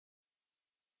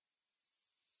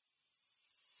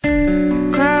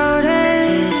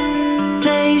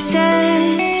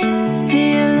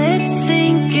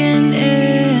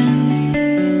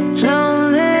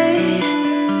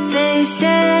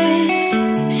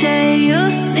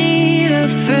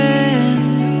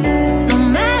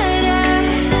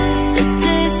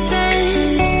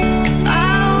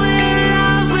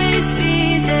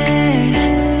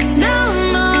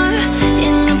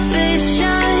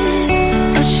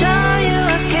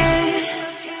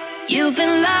You've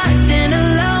been lost and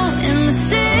alone in the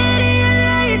city of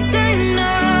lights and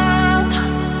no.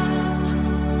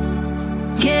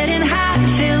 Getting hot,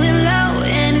 feeling low,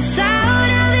 and it's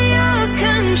out of your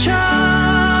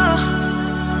control.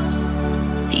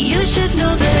 You should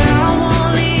know that I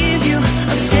won't leave you.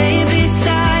 I'll stay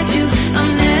beside you.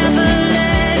 I'm never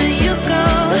letting you go.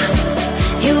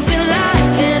 You've been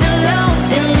lost and alone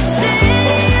in the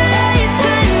city of lights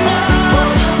and no.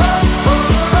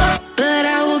 But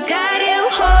I will guide you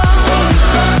home.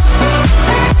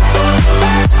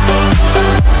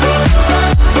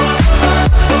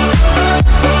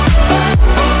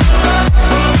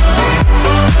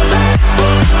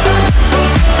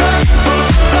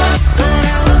 But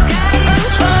I will guide you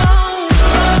home.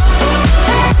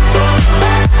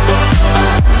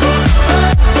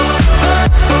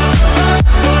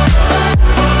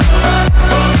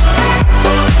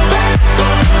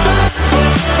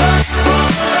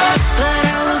 But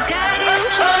I will guide you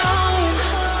home.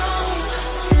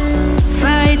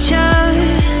 Fight your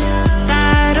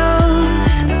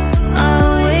battles,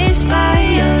 always by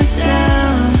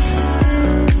yourself.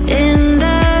 In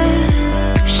the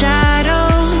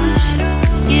shadows,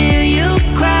 hear you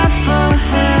cry for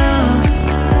help.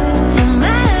 No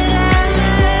matter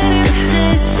the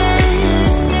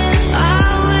distance, I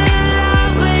will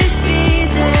always be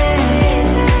there.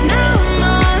 No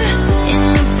more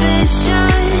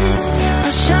inhibitions,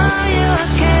 I'll show you I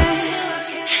care.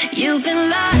 You've been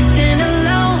lost and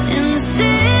alone in the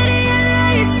city of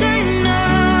lights and no.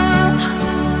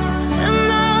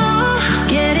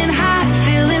 Getting hot,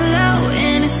 feeling low,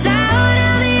 and it's out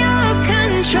of your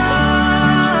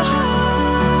control.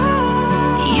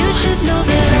 You should know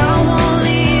that I won't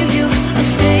leave you. I'll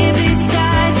stay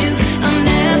beside you. I'm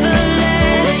never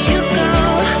letting you go.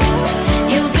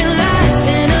 You've been lost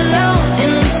and alone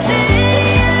in the city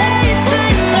of lights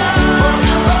and no.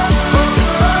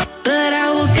 But I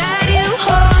will guide you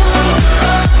home.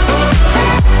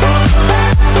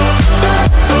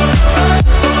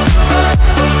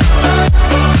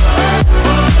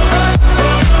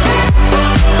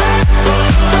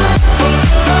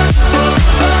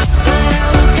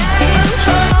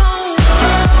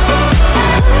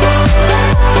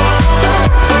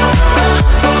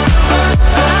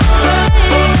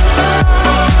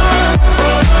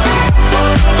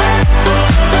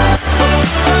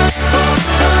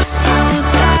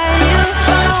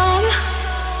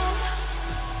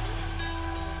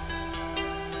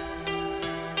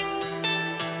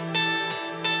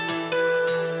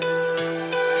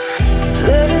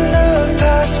 Letting love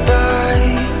pass by,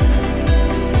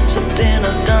 something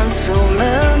I've done so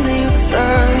many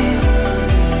times.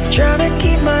 Trying to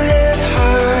keep my head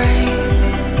high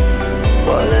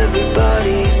while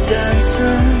everybody's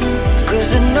dancing. 'Cause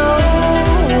I know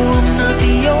I'm not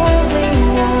the only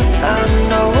one. I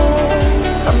know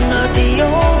I'm not the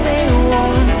only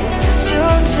one. Since you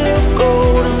took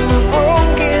hold of my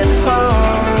broken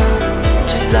heart,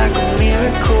 just like a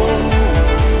miracle.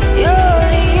 You're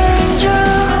the angel,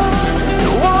 the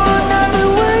one I've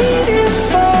been waiting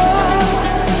for.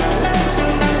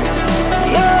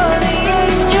 You're the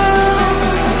angel,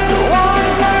 the one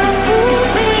that pulled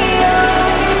me out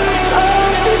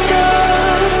of the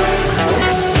dark.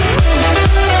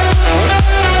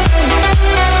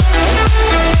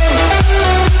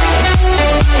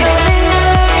 You're the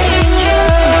angel.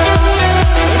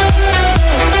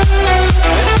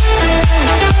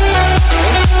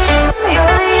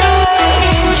 You're the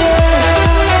angel.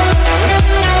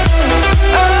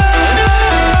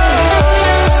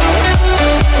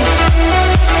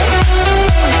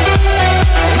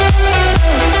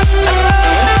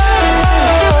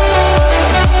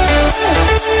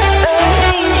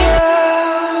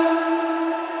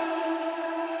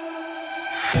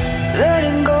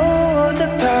 Letting go of the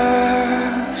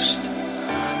past,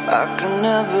 I can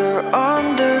never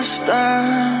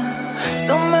understand.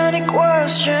 So many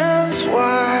questions,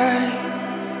 why?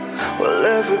 Well,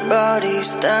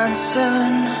 everybody's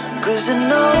dancing. 'Cause I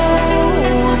know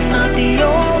I'm not the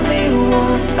only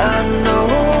one. I know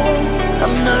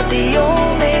I'm not the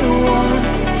only one.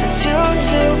 Since you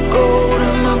took hold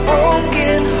of my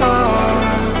broken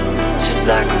heart, just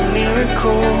like a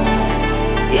miracle.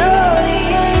 You're the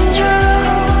angel,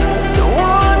 the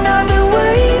one I've been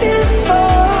waiting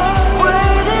for,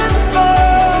 waiting for.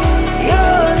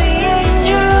 You're the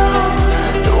angel,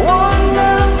 the one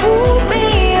that pulled me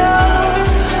out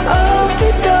of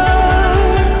the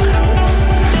dark.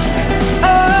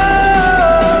 Oh,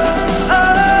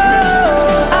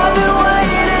 I've been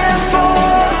waiting for,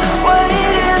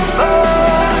 waiting for.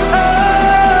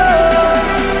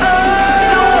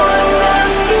 The one that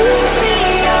pulled me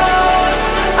out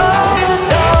of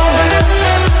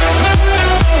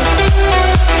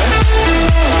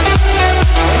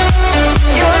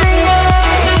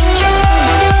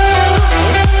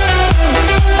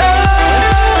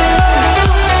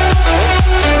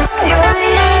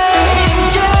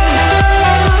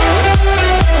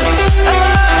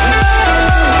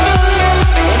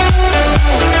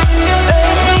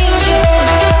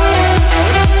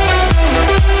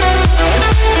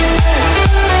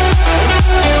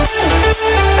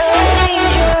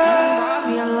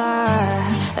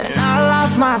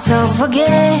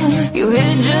You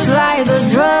hit just like a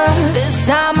drug. This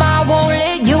time I won't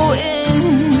let you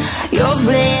in. You're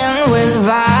playing with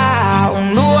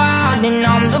fire. No, I didn't,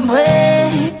 I'm the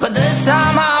prey. But this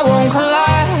time I won't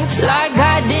collapse like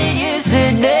I did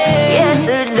yesterday.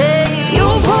 You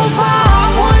broke my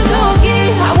heart once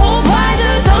again. I won't buy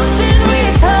the dust in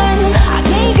return. I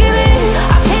can't give it,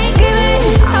 I can't give it,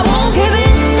 I won't give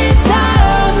in this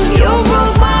time. You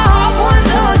broke my heart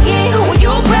once again. When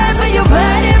you're bad, but you're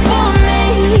bad it for me.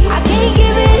 I can't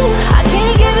give it, I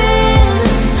can't give it.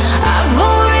 I've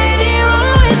already run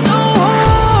with the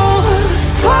wolves.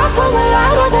 Far from the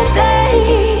light of the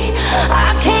day. I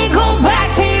can't go back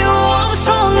to you, I'm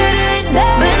stronger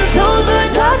today. Been to the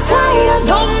dark side, I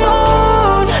don't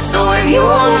know. So if you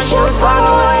wanna shoot far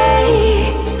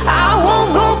away, I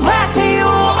won't go back to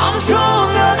you. I'm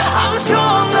stronger, I'm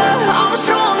stronger, I'm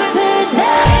stronger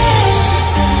today.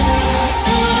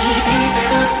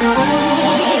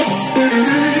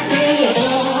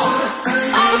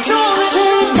 I'm stronger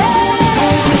today.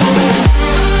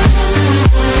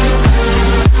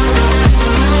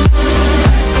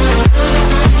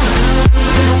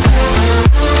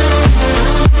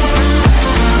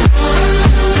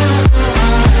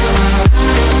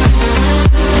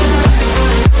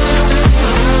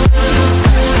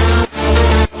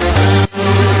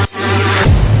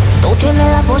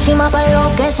 Próxima para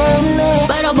enloquecerme,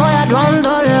 pero voy a draw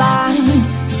the line.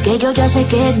 Que yo ya sé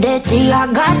que es de ti. I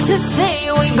got to stay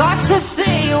away, got to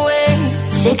stay away.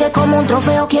 Sé que como un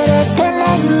trofeo quieres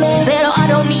tenerme, pero I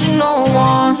don't need no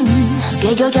one.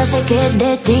 Que yo ya sé que es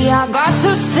de ti. I got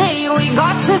to stay away,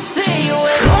 got to stay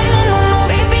away. No, no, no, no,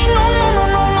 baby, no, no, no,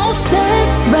 no, no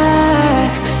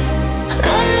setbacks.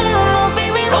 No, no, no, no,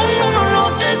 baby, no, no, no, no,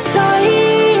 this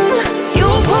time. You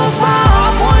broke my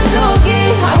heart once again.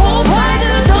 I won't buy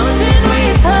the dust in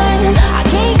return. I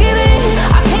can't give it,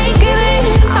 I can't give it,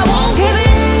 I won't give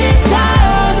in this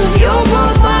time. You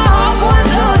broke my heart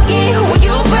once again. Well,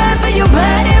 you're bad, but you're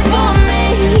bad it for me.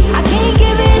 I can't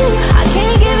give it, I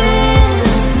can't give it.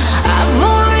 I've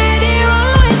already run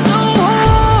with the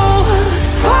wolves.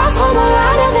 Far from the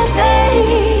light of the day.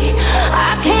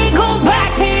 I can't go back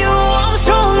to you, I'm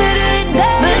stronger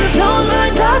today. Been to the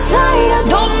dark side, I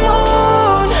don't know.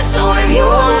 So if you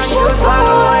wanna shoot far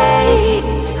away,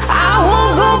 I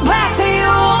won't go back to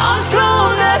you. I'm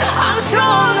stronger, I'm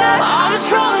stronger, I'm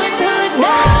stronger today.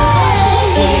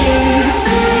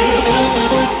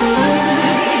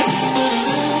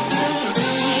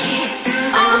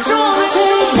 I'm stronger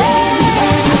today.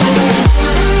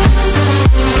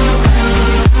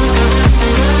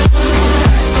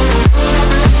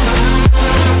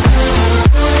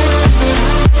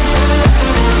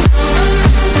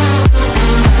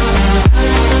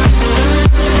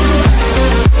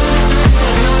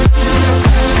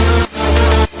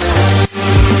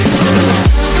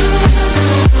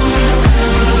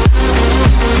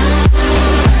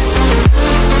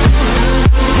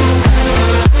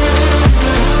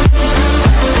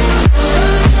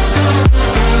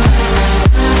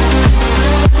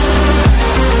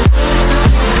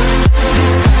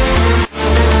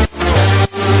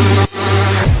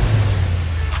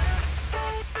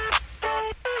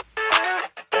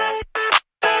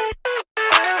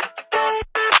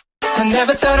 I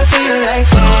never thought I'd feel like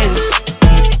this.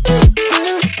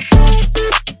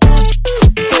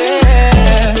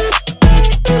 Yeah.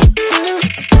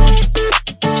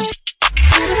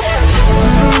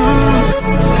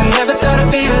 I never thought I'd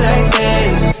feel like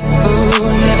this. Ooh,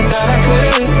 never thought I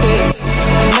could be.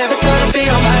 I never thought I'd be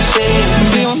on my shit.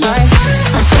 Feel fine.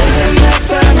 I'm spending my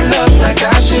time in love like I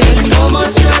should. No more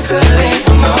struggling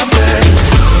for my blood.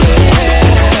 Yeah.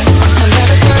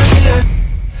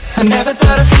 I never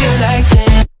thought I'd feel like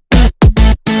this.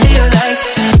 Feel like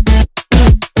this.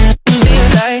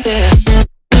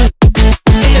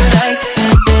 Feel like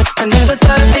I never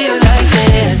thought I'd feel like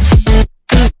this.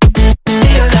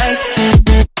 Feel like this.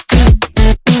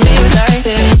 Feel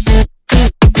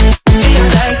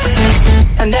like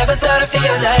I never thought I'd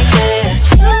feel like this.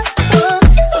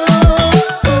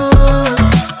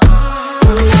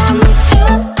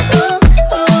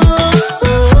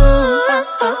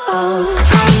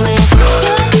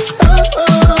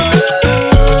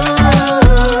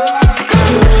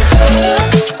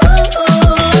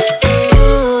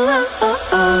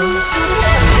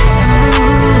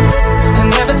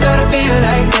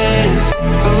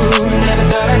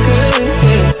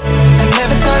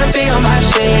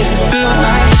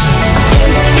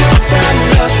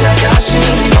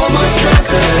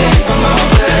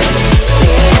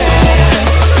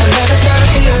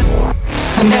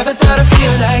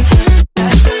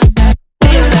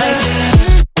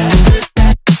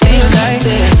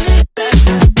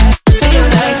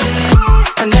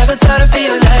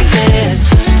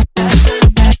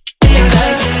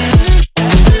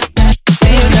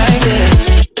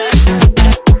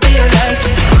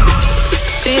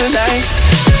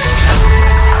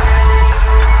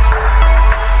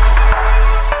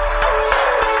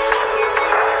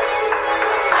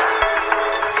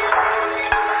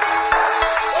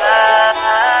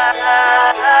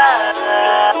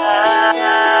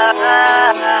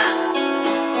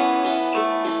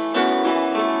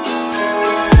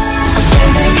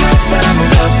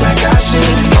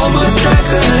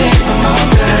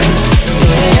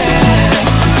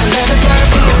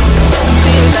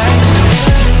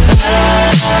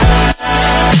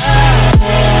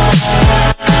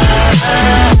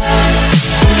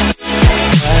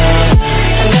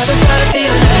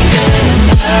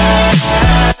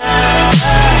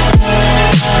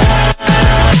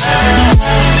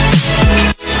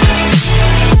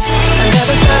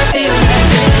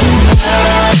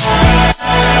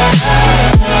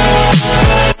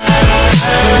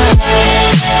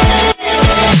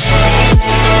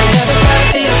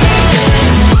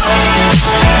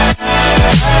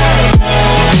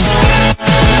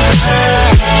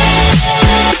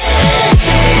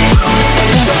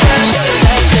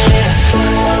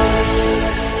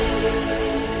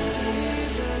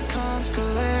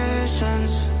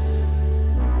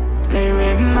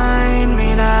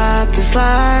 this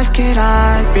life, could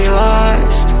I be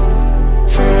lost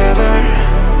forever?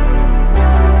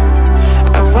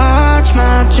 I watch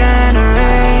my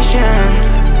generation.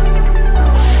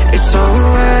 It's so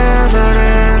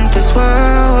evident this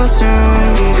world will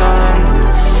soon be gone.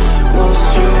 Will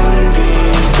soon be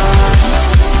gone.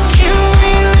 Can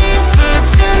we leave for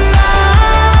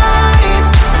tonight?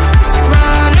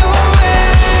 Run away.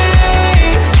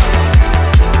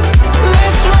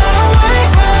 Let's run away,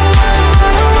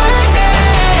 run away.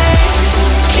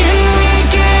 Can we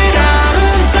get out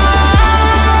of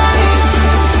sight?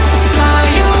 Fly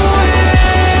away.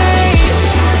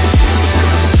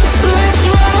 Let's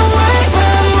run away,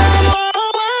 run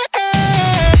away.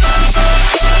 Let's run away, run away, run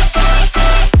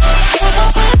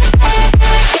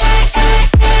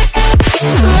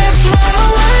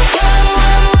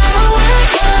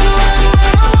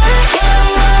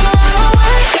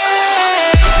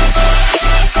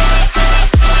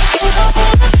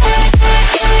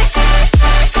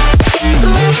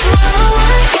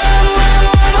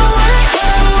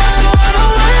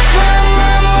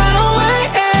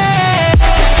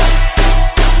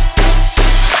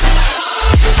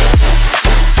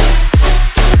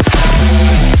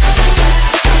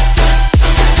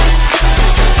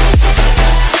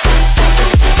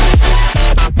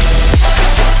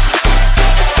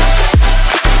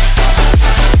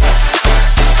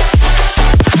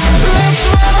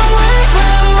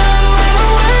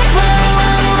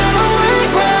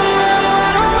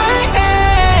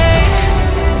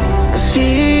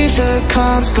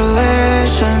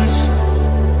constellations,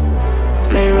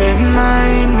 they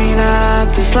remind me that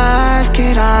this life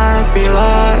cannot be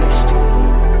lost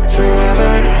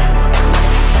forever.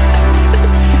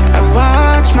 I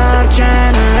watch my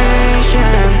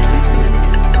generation.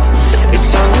 It's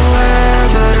so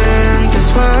evident this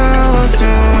world will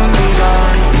soon be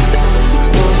gone.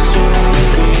 Will soon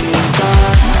be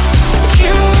gone.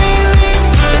 Can we leave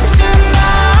for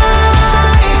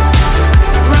tonight?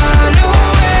 Run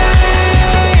away.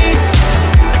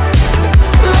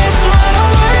 Let's run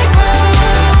away,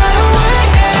 run away.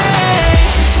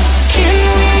 Can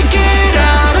we get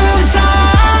out of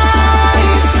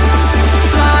sight?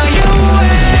 Fly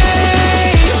away.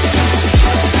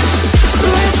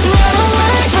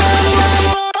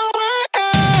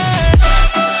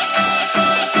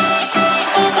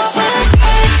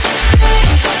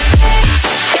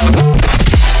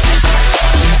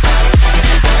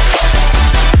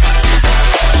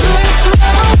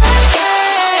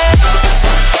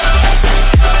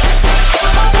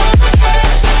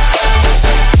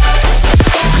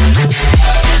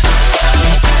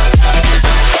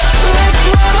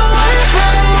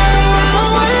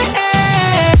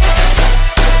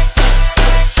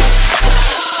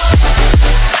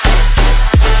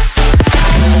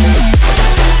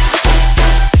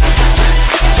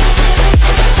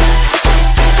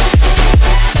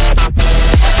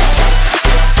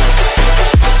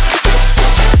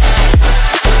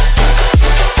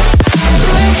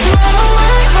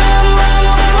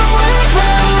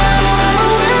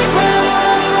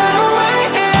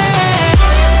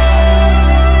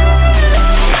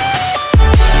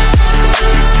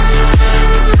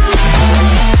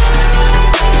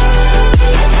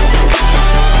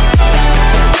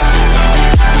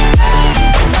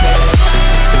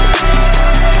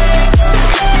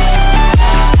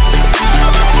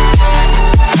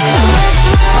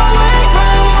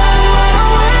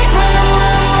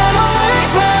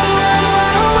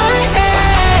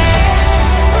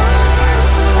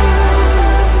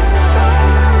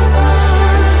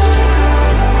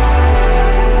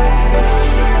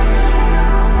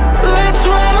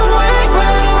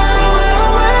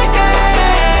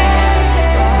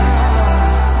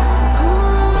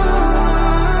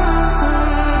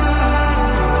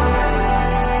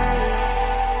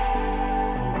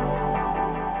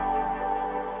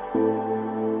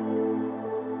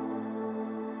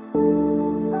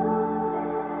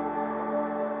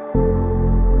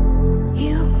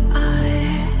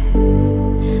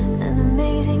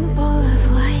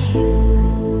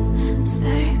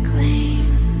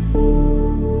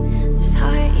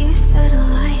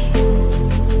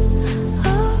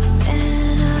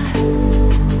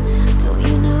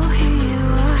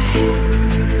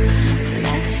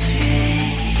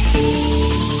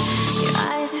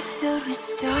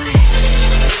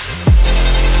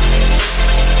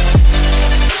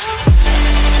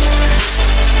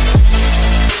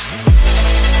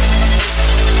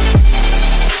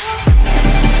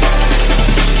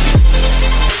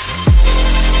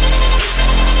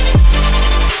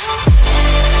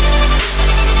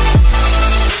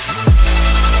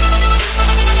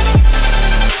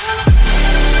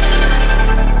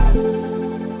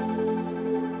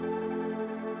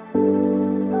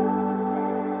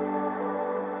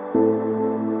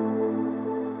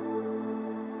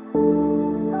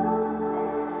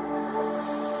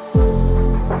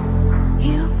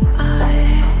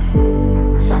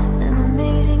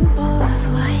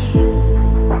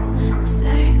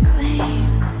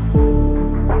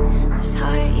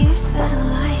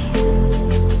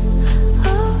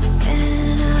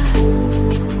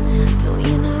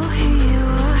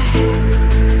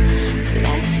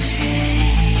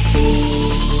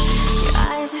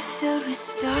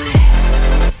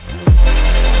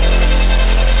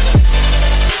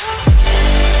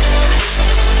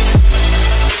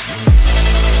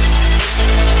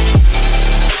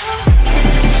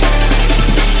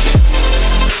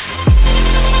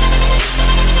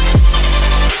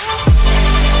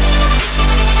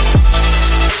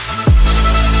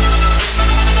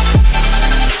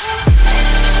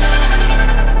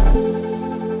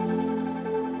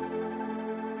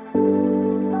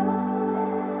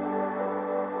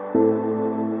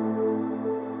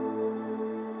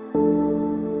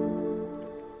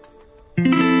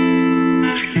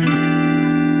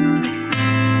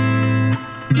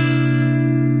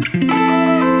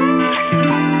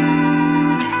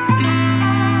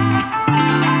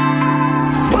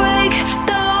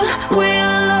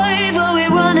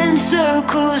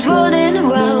 cruise running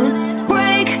around.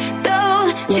 Break down,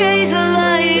 chase the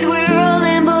light. We're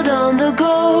rolling but on the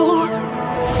go.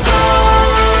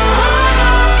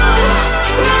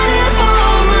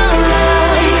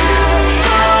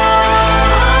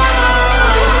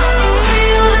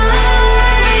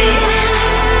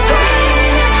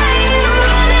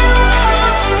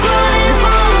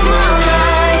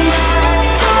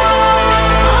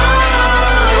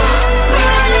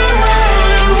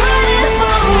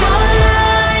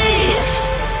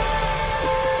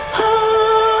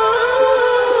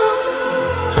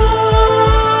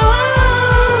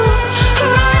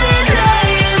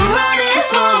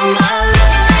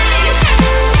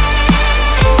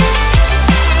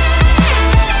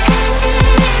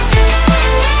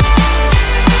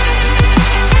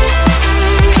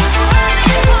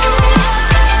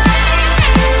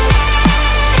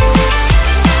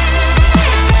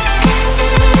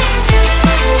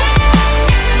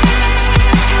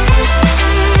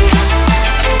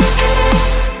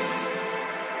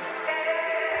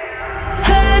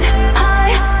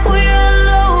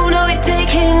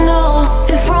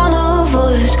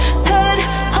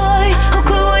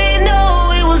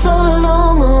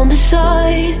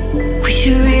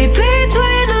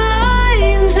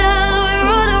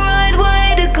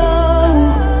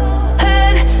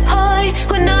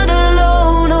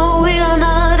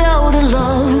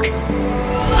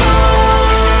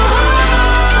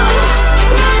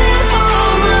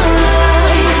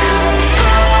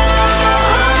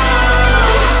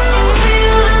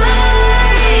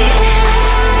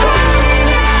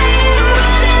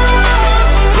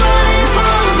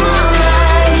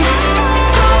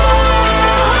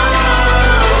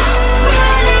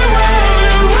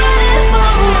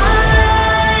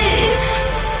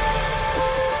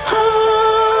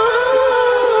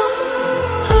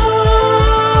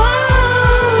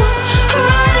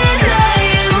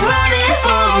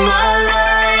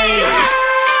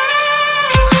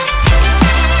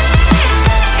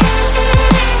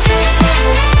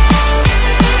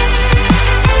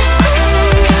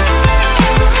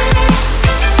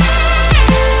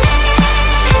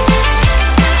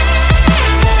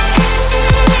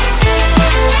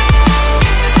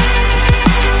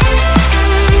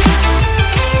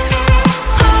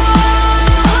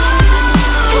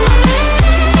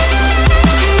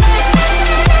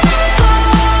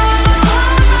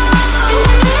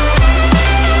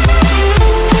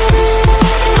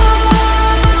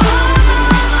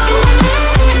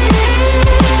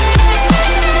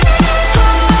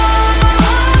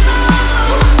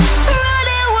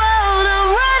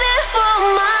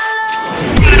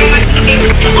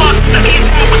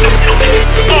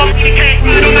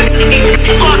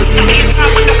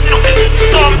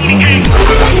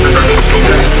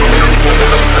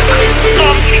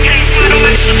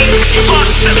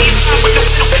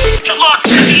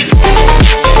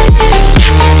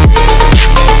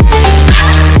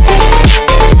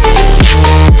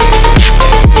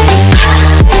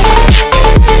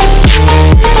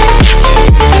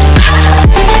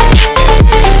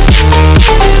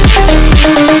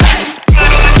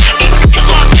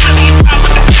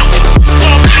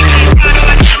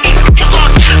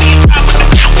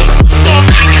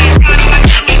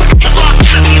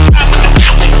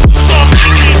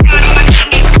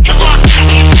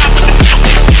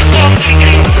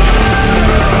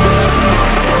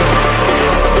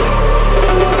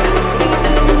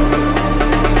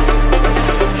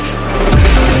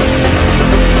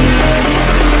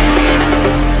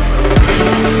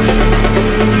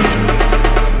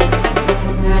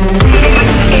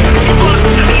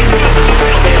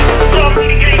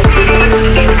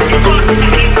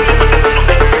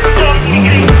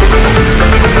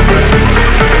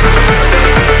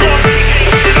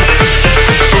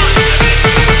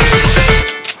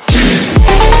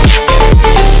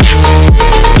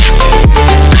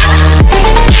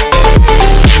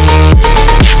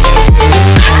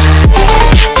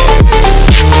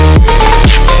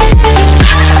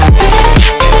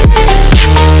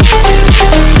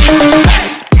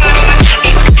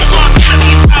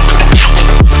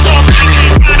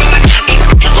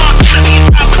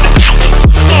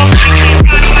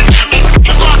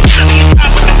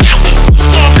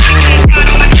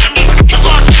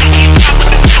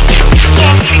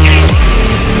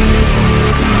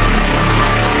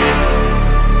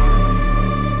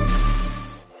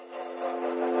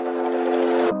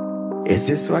 Is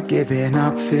this what giving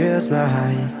up feels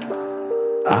like?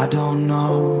 I don't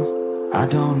know, I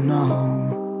don't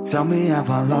know. Tell me, have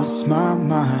I lost my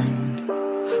mind?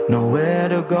 Nowhere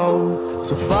to go,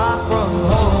 so far from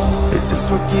home. Is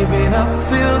this what giving up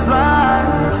feels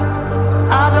like?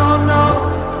 I don't know.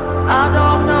 I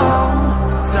don't know.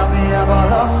 Tell me, have I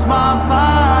lost my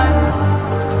mind?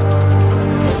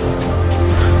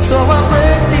 So I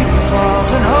break these walls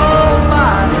and hold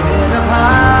my head up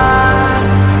high,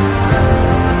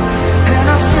 and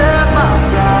I step my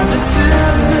ground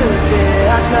until the day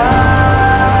I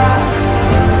die.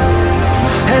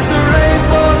 As the rain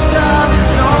falls down,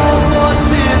 there's no more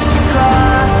tears to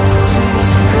cry,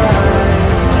 tears to cry.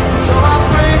 So I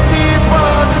break these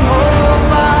walls and hold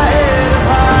my head up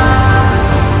high.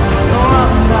 No,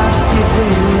 I'm not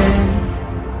giving in.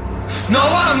 No,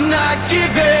 I'm not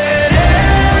giving in.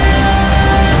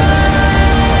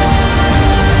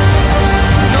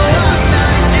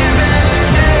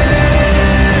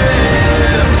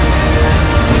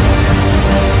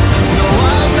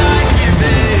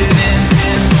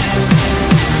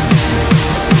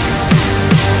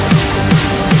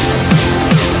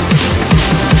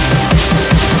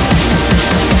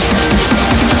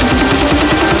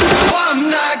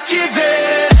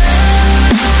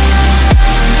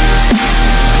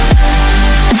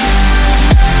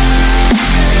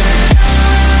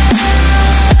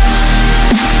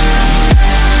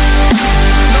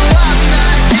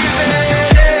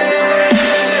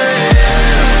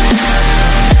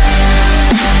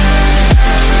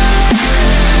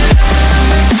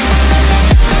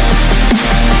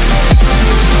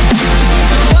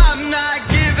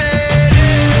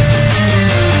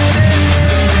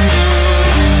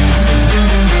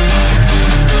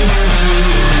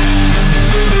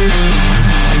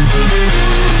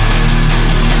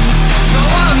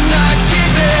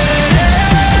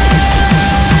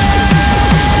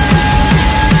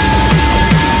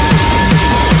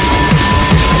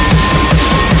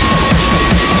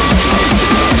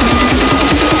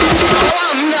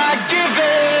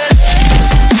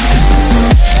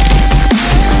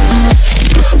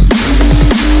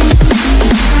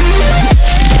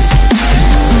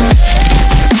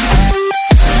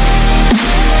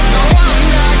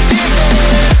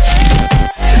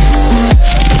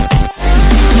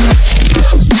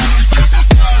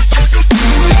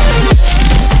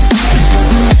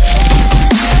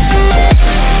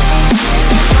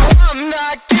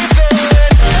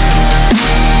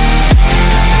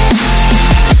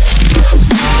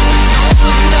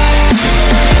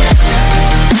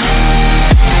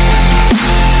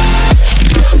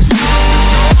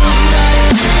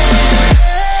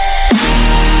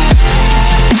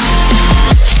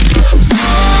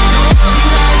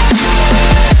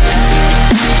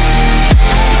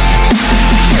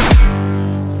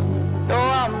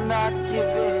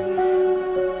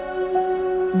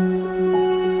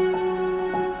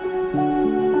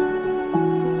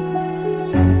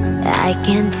 I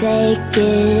can't take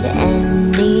it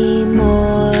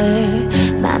anymore.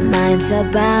 My mind's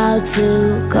about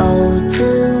to go to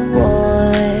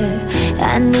war.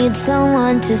 I need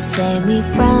someone to save me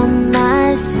from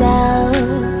myself,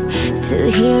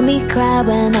 to hear me cry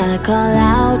when I call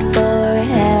out for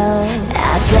help.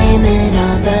 I blame it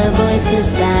on the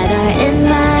voices that are in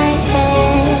my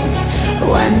head,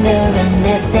 wondering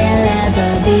if they'll ever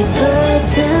be put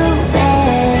to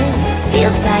bed.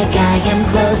 Feels like I am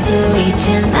close to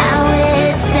reaching my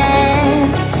wit's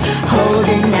end,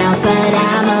 holding out but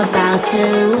I'm about to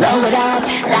blow it up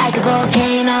like a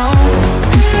volcano.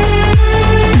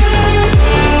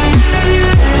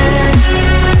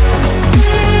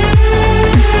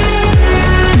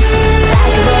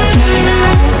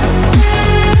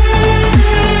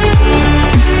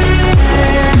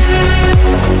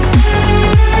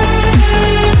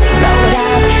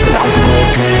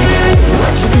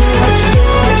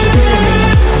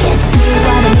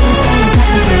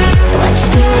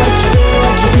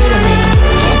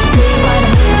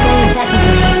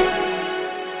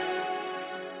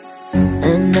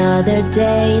 Another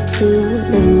day to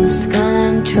lose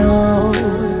control.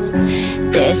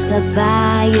 There's a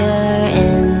fire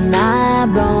in my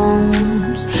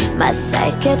bones. My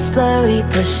sight gets blurry,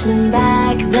 pushing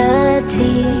back the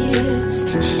tears.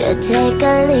 Should take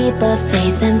a leap of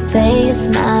faith and face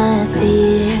my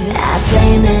fear. I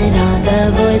blame it on the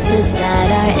voices that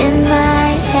are in my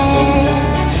head,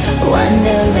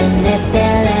 wondering if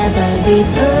they'll ever be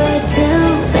put to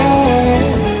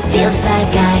bed. Feels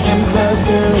like I am close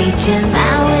to reaching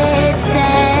my wit's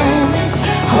end,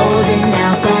 holding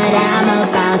out but I'm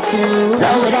about to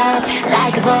blow it up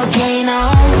like a volcano.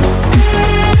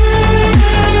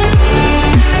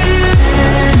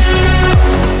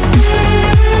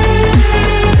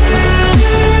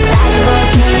 Like a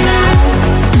volcano.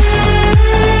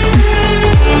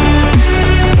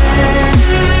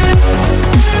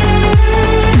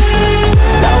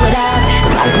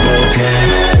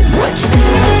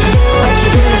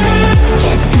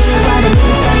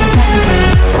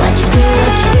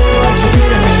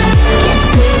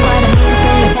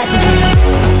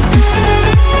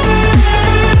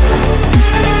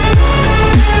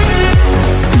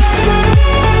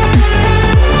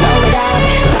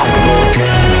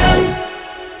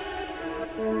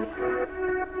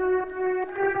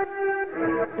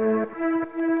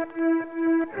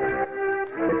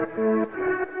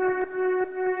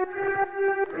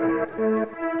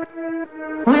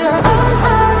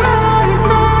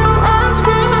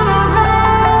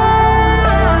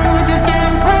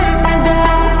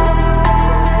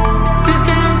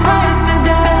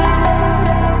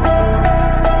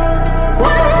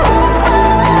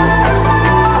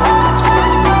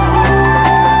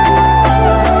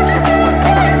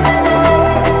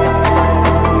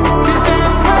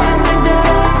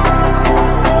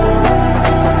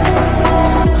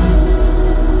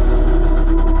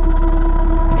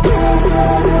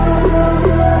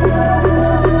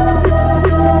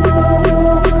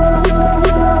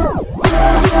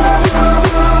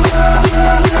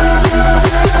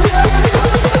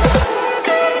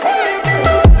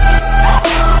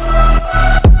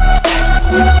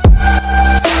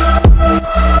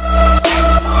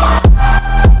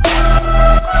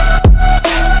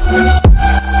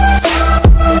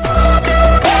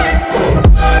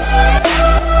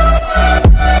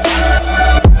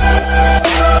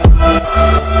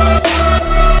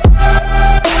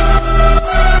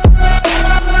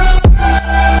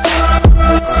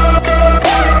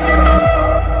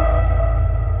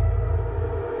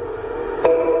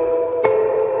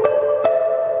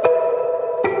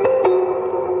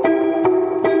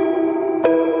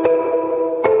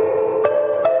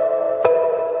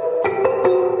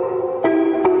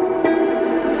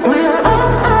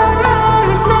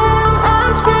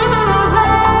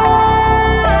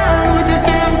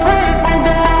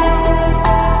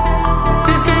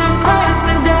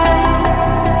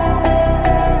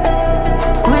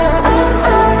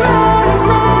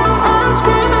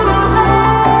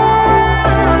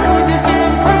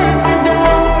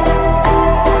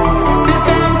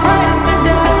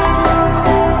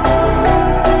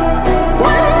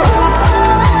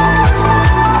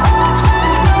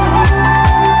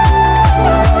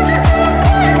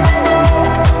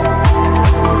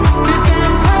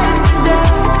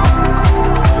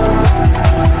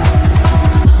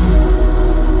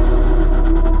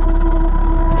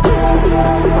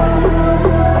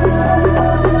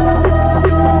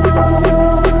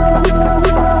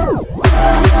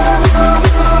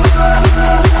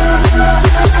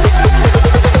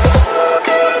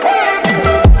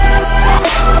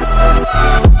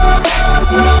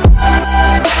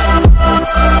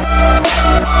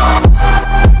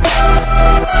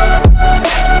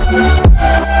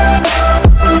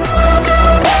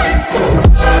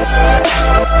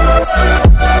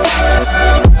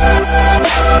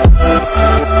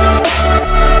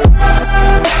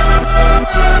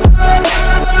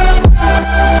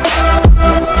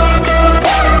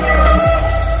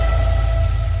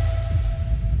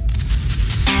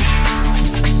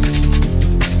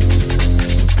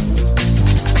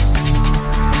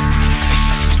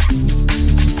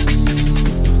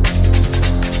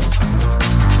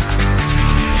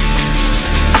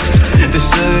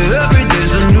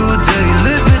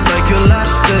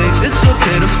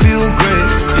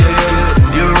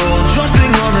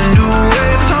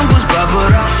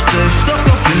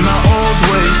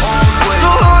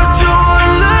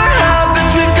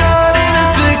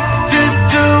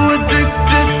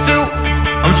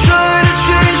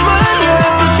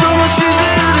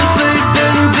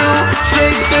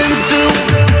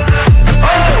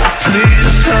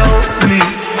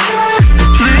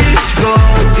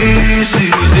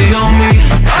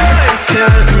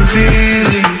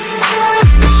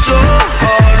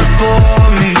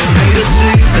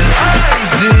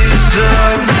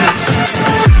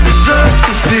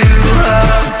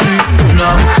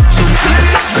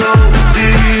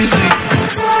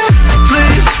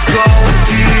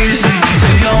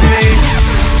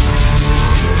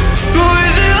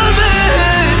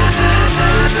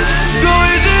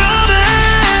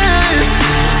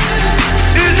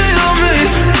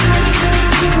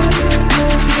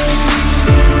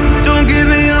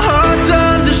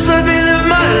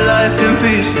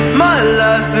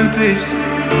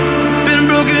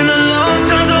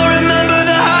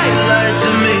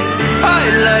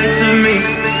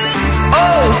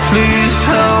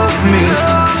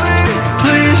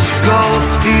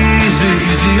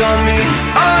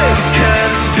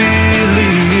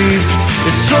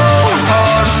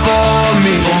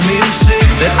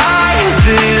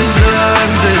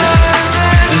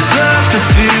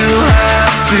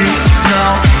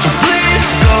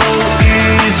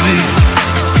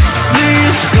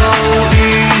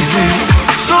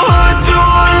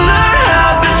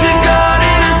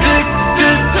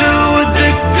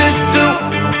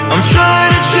 I'm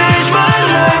trying to change my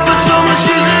life, but so much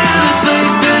easier to say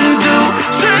than do.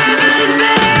 Say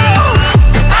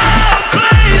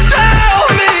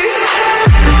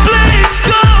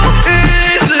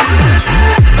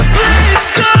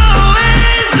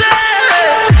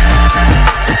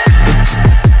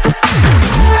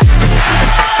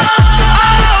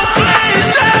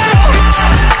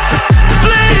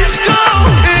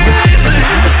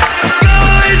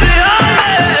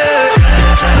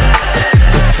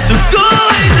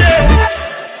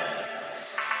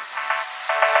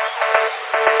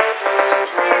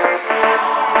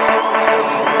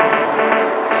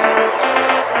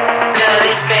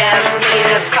in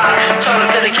the car. Torrez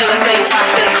to the killer, say watch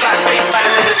to the clock. Three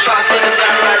fighters in the trunk with the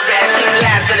blood right red. Two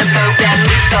lines in the boat that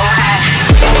we so high.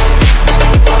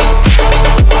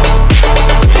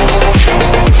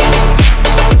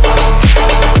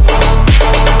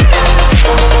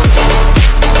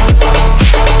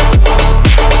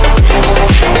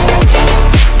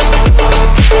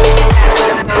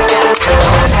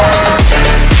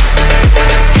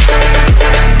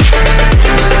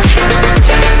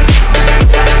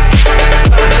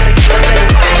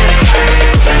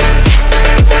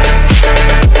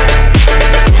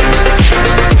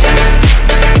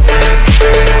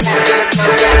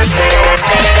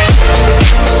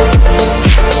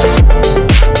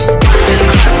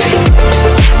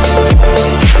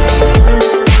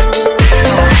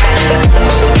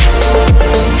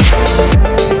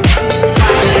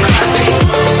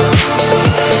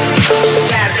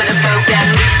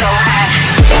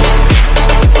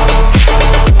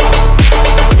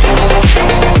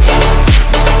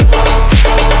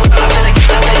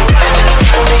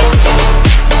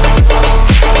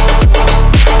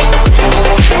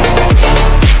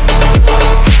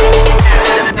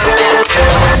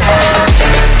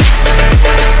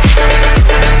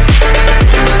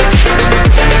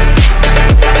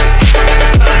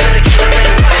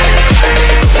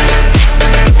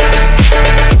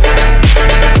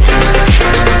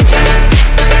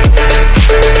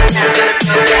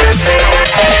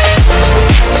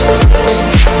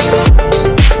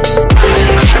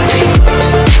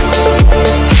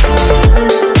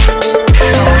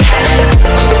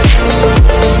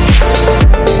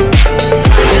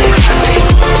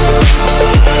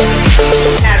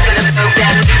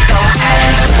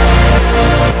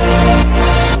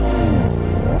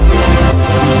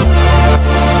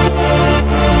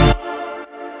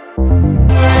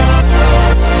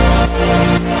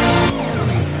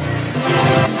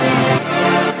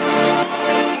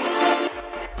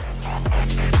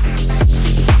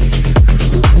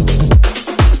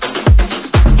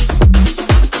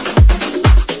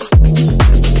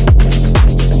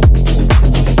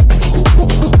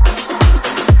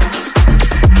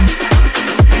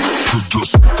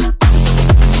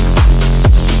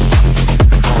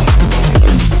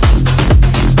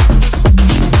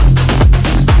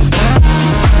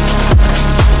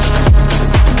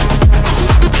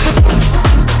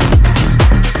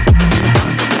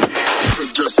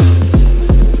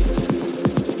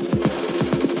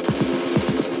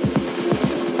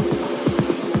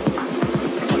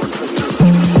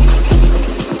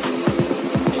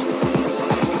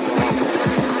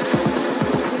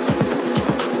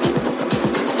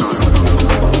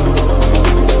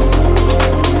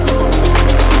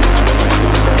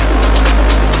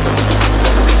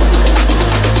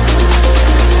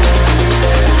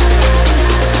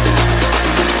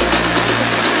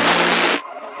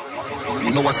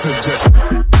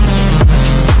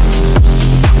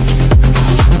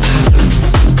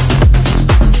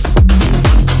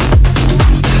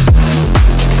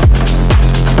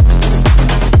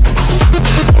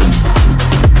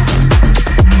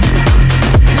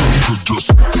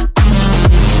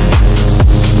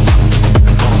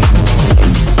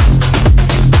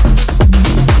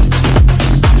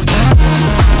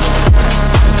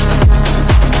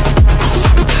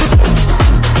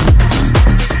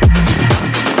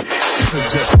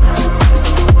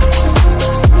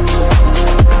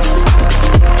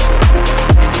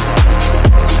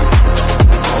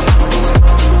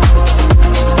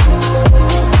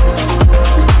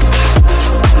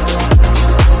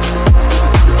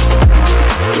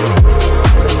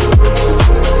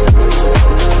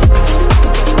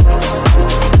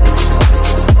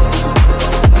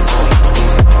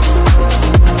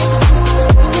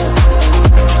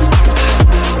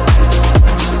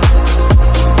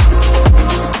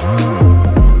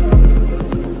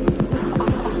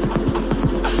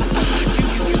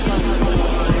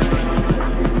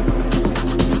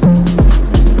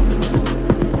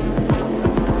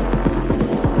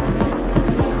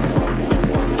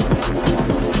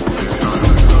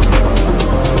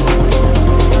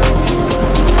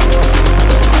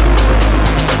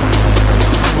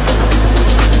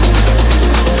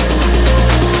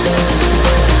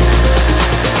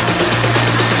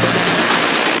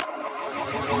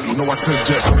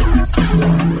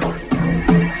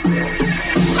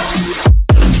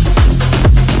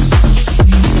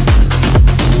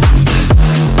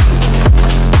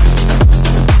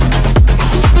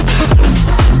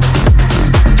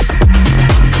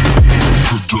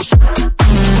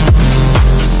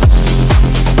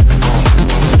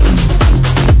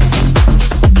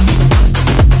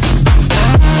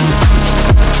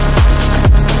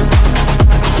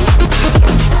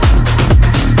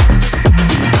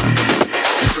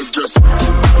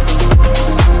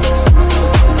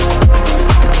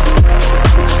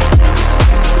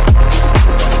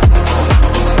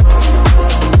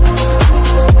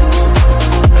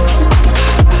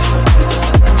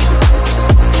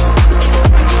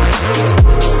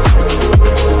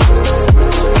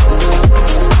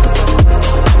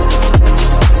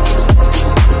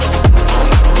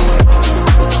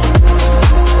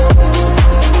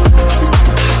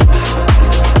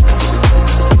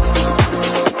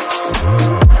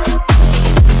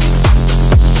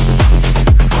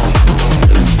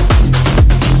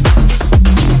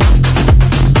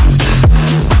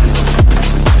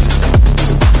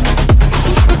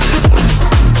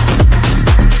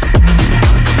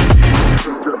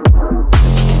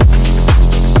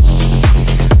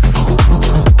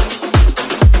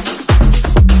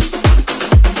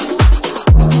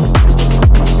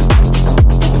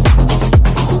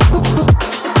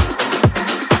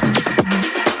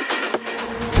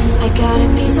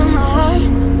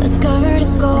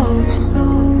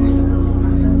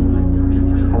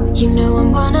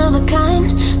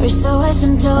 has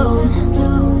been told.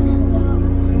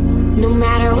 No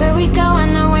matter where we go, I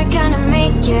know we're gonna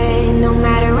make it. No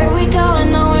matter where we go, I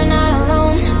know we're not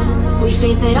alone. We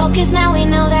face it all cause now we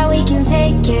know that we can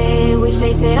take it. We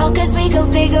face it all cause we go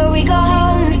big or we go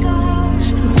home.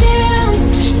 Dance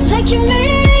like you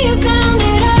made it, you found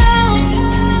it all.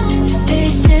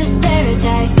 This is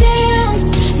paradise. Dance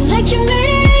like you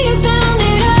made it, you found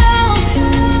it all.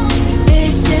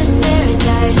 This is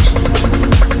paradise.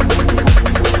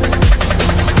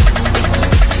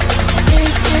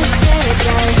 This is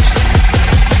paradise.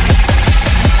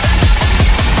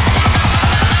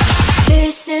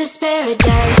 This is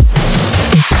paradise.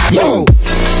 Yo!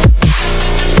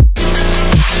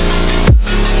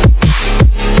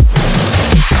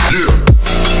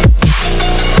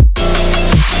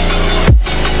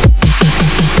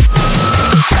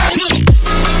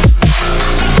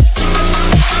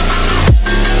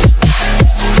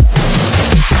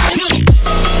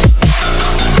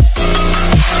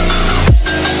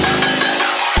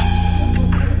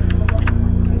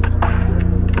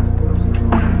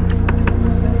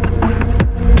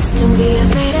 Don't be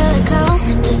afraid to let go,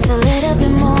 just a little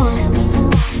bit more.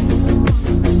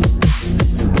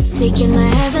 Taking the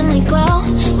heavenly glow,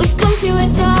 we've come to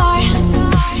adore.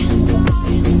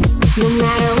 No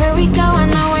matter where we go, I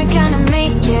know we're gonna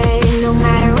make it. No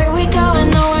matter where we go, I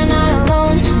know we're not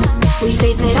alone. We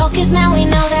face it all cause now we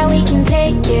know that we can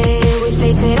take it. We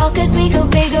face it all cause we go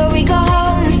big or we go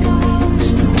home.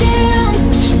 Dance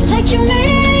like you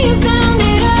made it, you found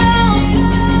it all.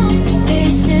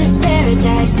 This is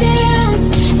paradise. Dance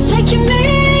like you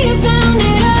made it, you found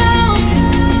it all.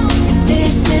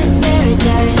 This is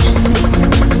paradise.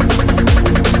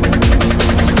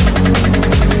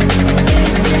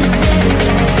 This is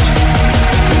paradise.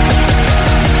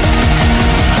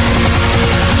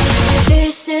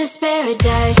 This is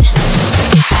paradise.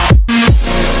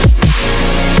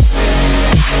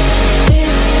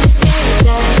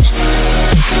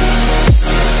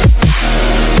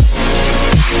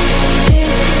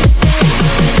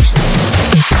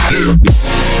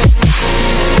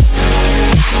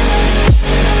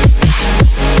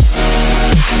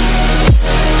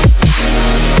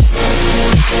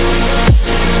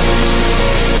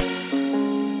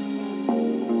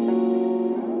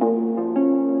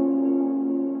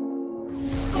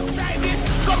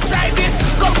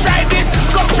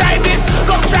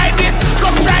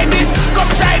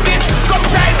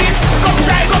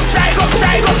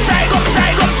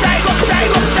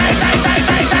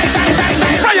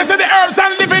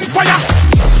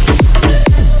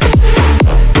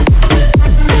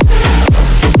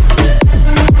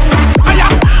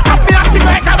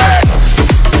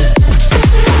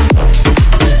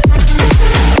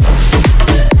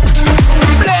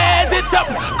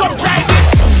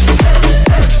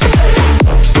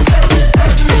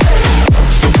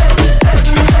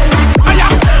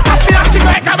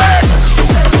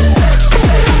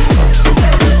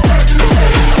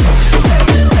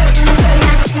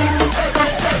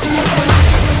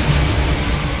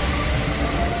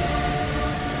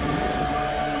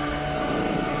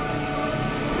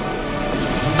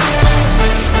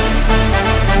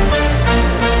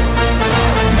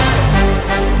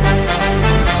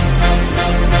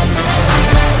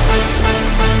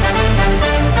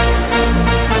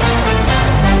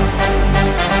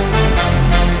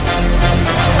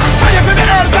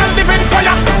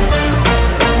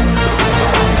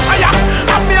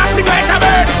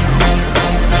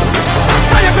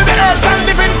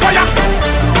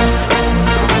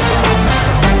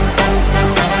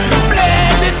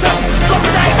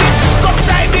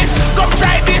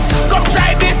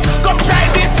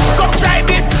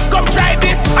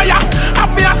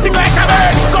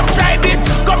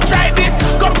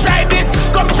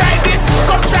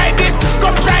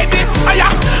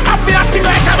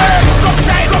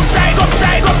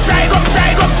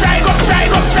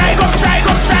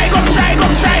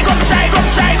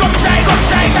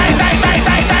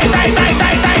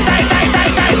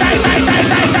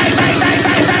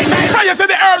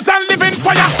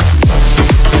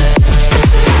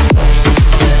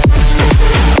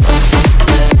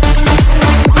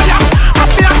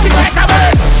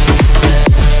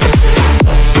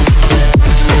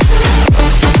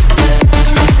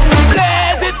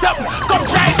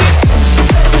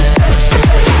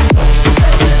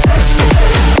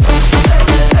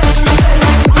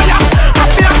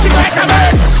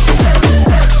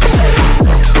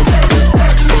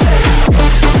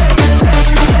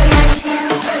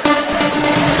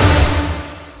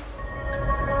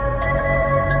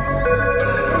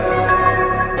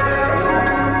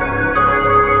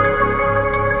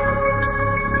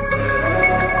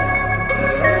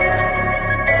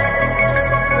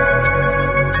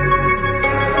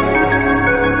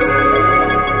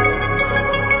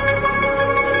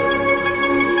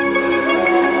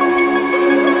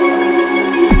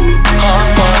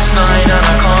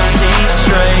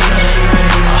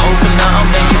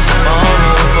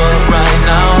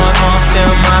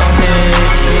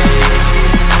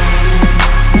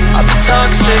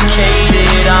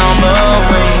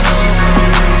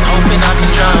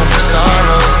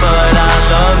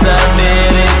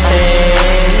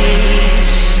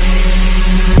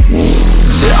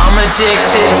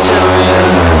 addicted to you.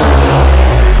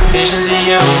 Visions of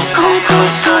you. Come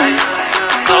closer,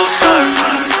 closer,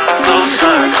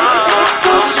 closer,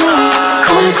 closer.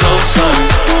 Come closer,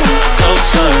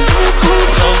 closer,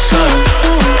 closer,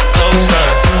 closer,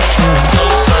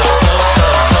 closer,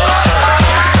 closer, closer.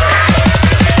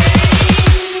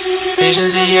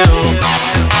 Visions of you.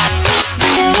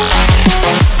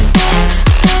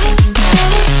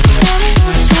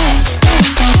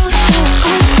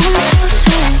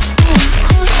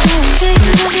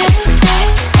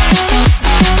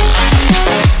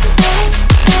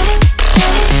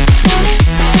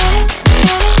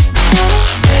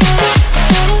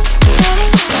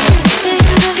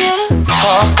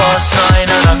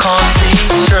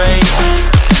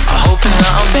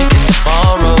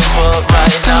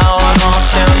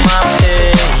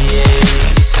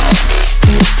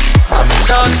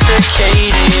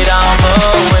 Intoxicated, I'm a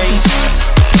waste.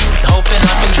 Hoping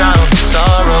I can drown the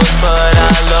sorrows, but I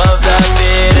love that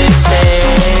bitter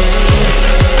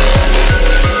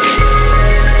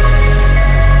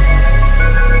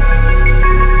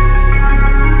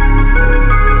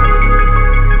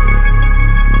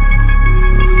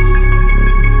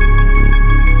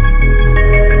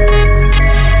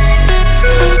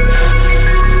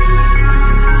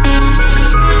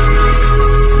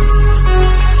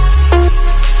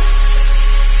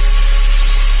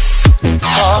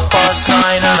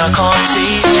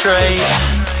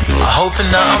hoping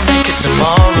that I'll make it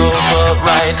tomorrow, but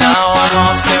right now I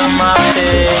can't feel my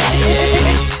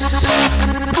face.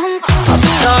 I'm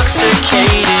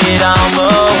intoxicated, I'm a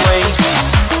waste.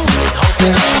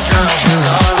 Hoping I can drown the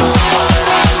sorrow, but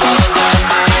I love that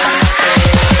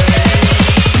taste.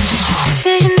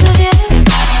 Visions of you.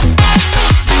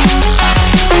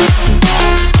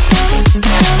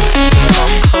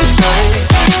 Come closer.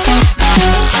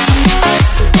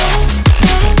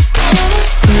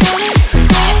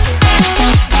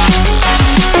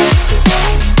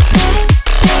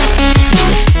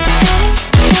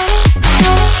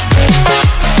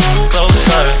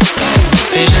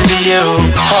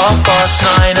 Half past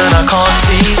 9 and I can't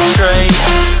see straight.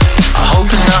 I'm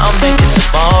hoping that I'll make it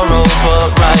tomorrow, but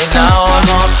right now I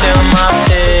can't feel my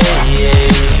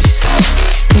face.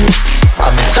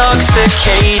 I'm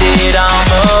intoxicated,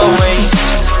 I'm a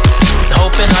waste.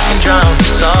 Hoping I can drown the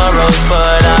sorrows,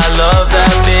 but I love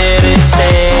that bitter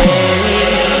taste.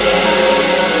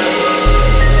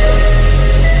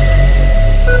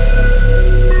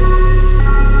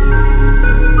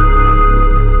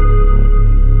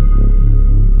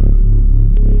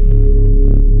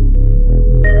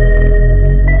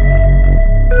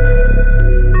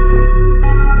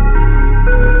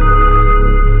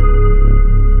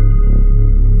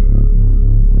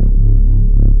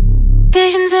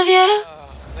 Visions of you. Oh,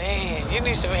 man, you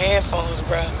need some headphones,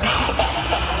 bro.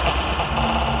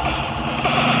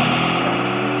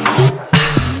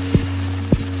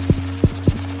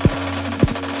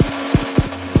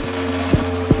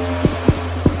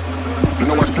 You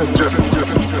know what's that, Jeff?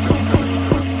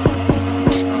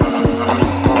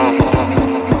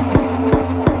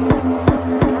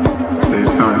 Say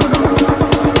it's time.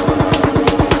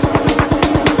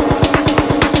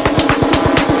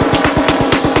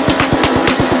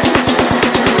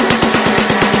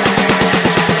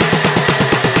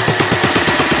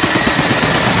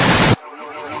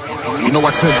 You know I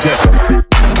said yes.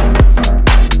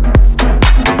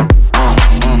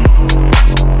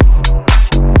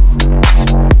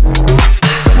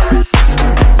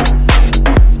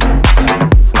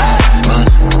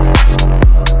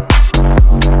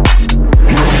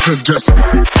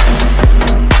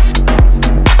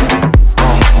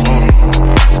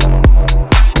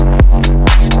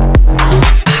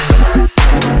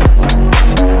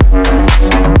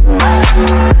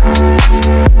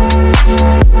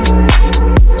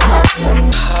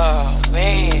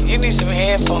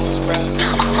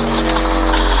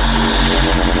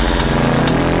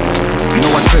 You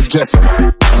know I said yes.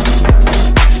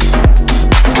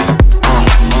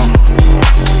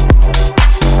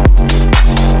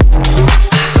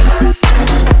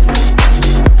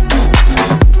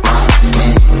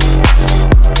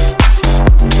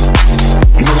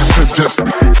 Yes.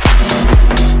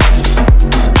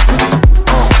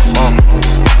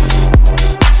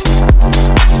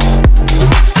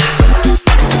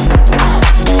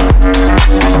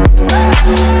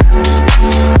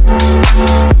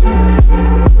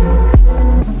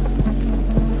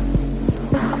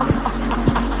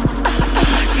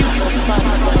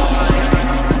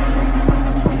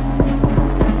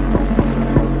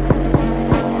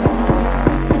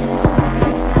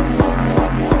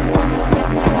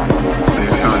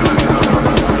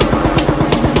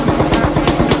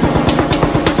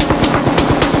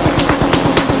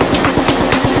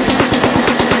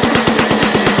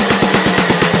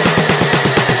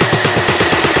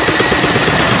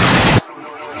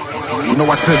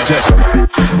 know I suggest.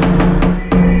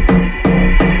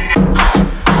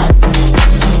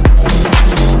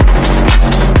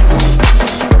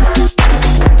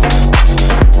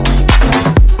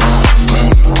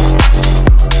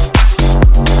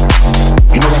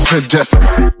 Suggest.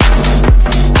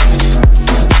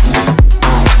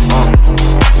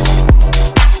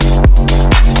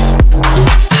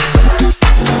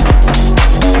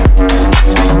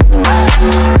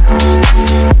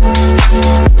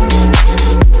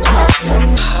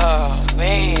 Oh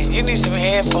man, you need some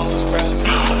headphones, bro.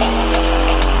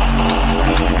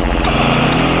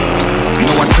 You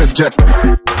know I suggest.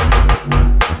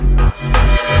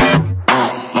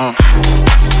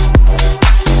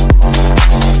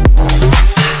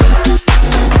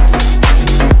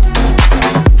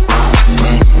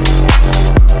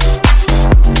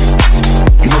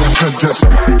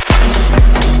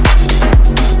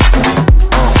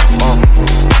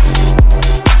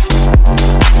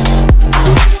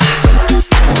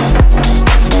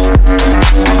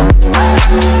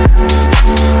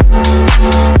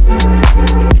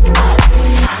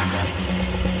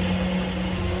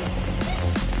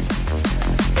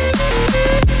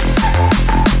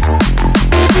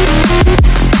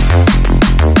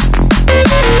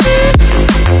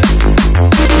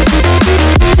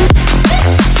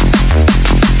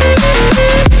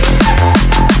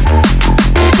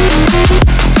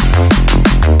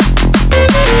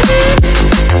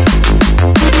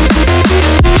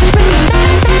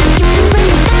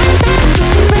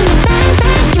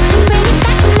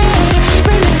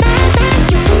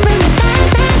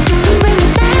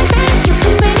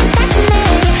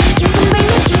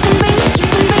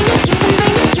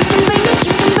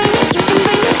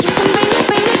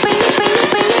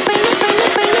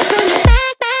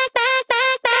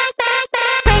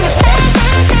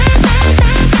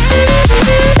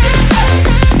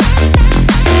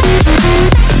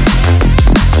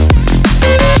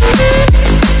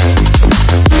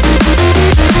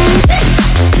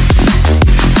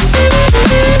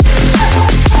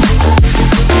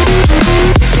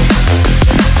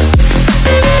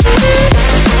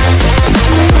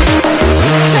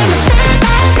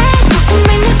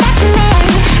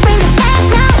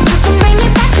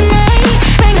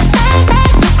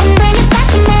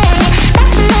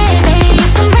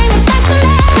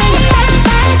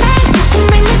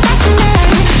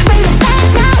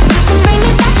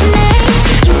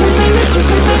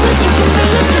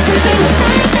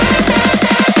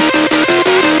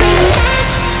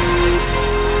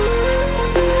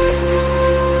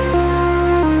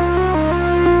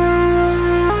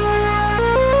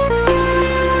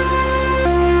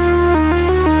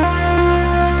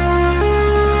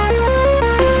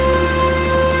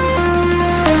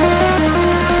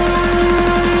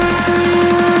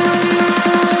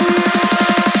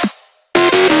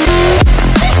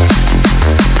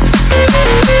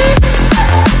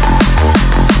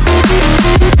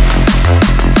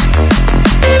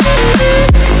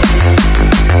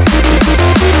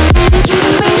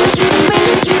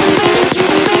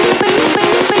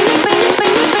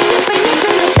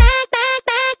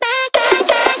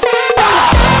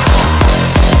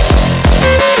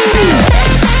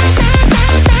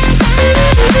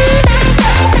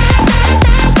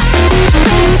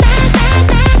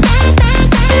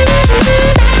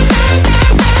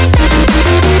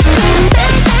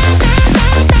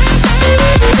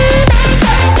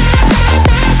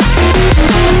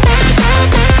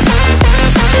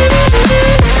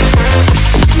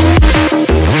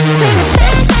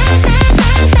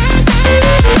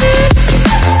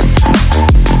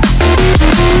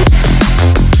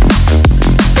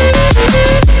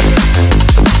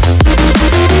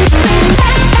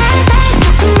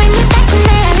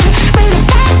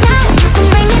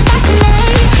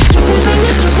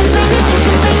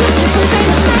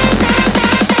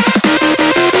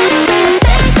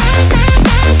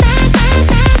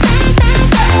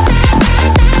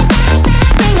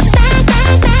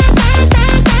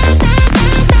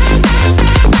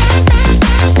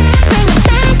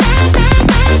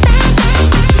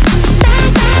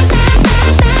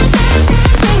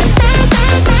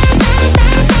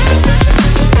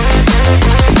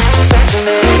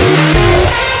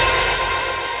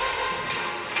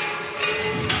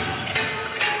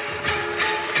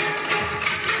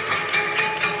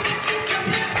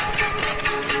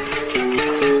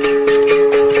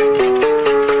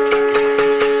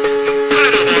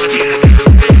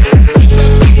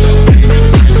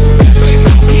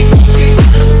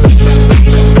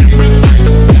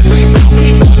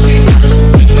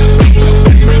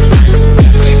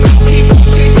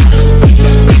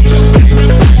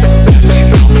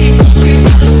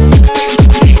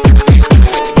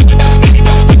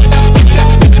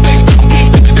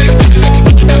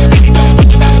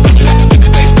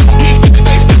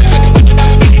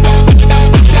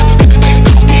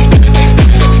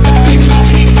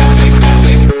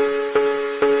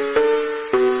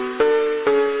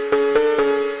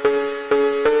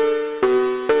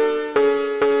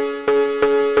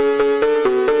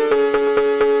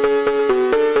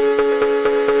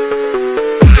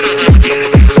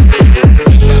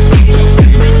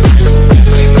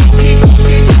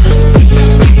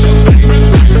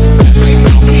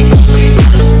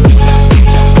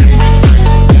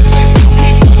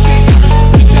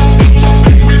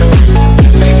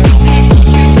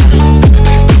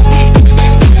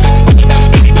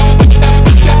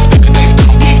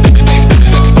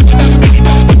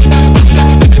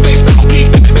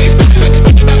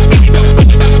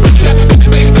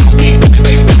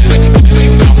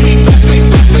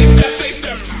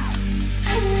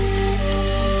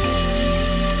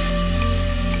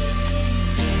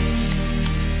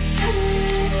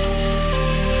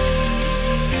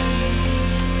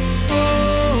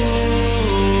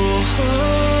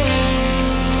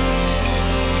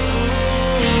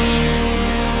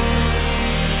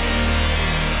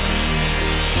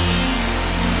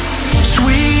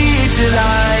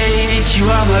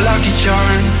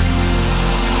 charm.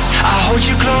 I hold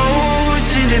you close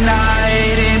in the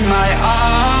night in my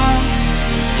arms.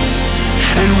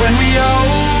 And when we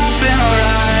open our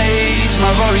eyes,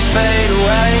 my worries fade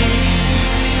away.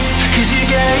 'Cause you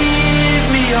gave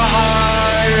me your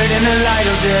heart in the light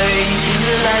of day, in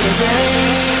the light of day.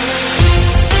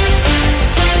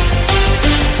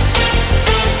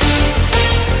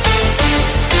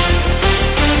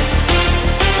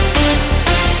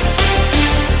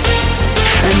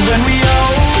 And when we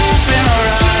open our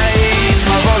eyes,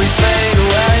 my worries fade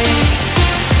away.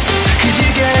 'Cause you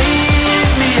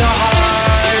gave me your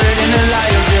heart in the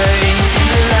light of day, in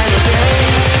the light of day.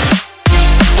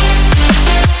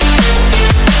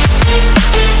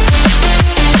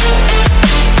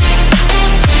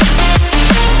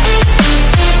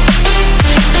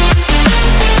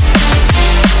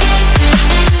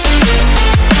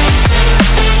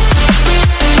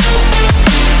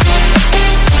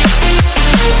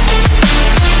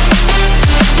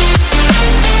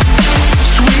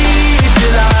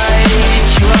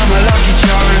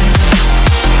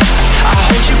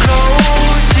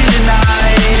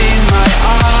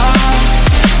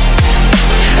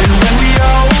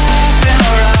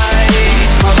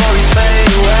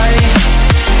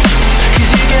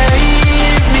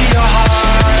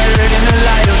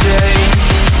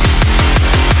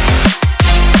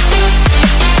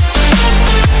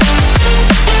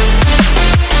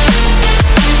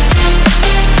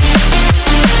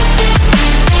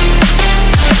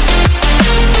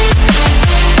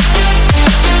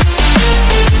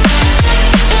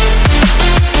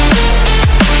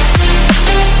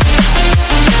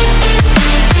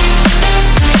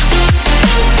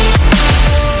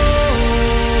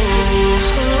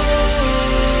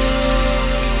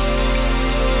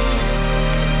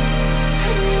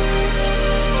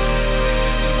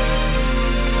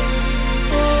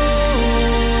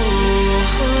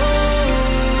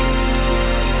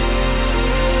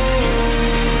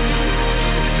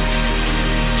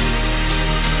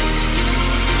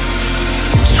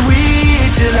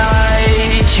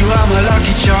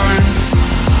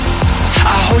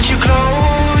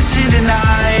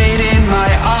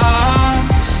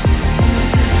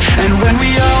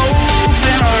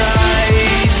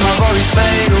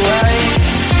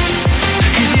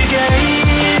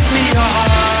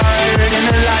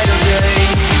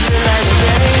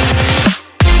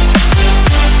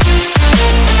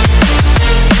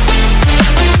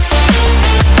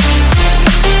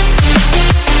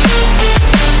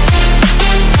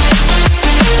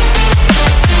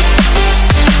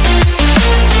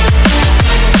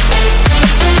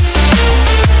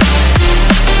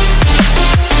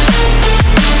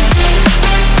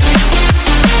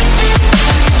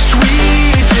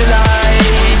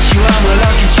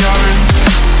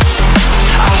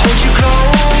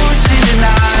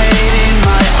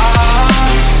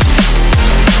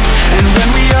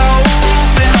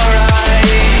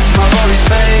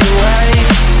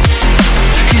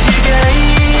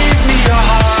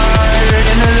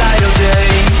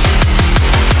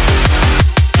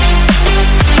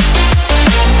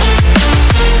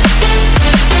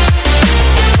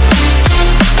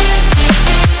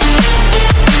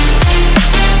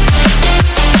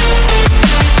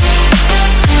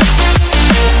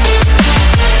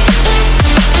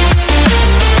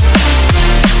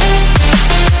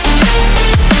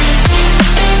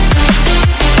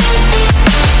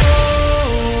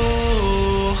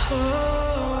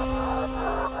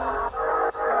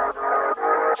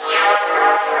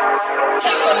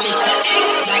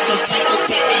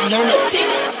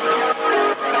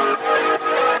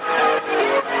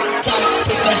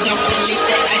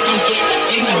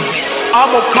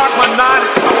 I'ma cock my 9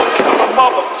 and kill a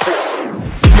mother.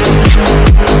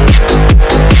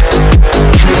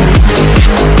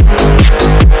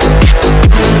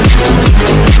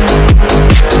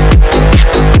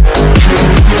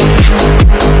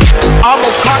 I'ma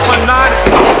cock my 9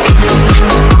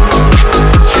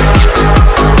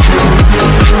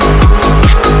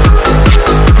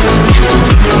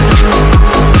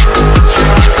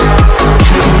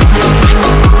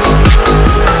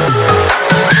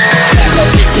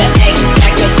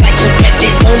 Like a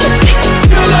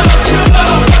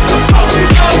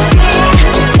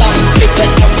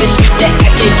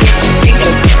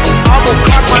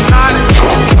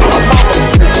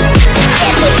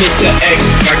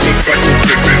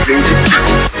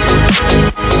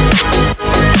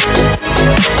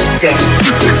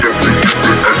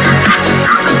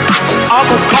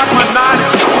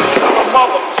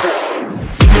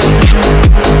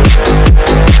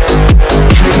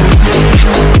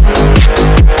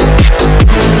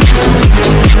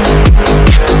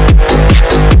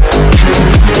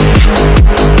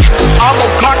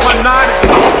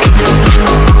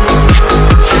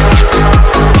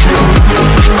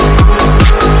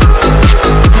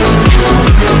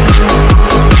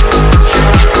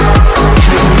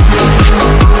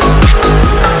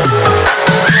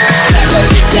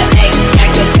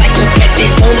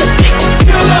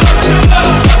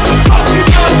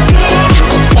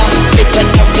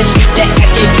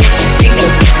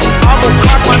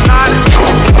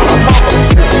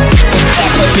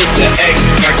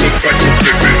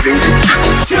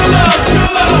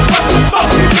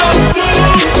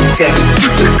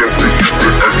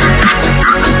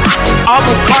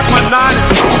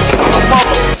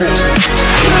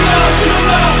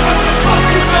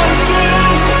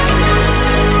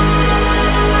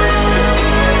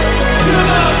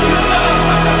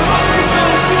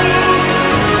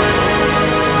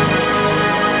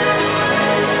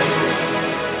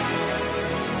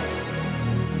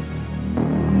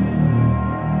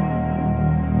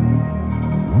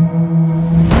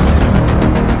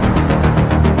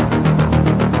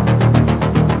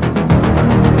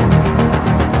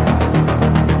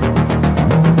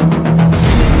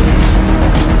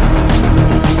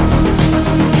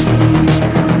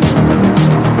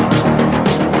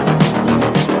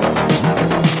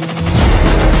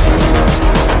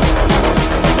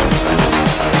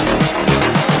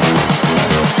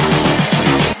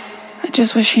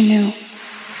just wish he knew.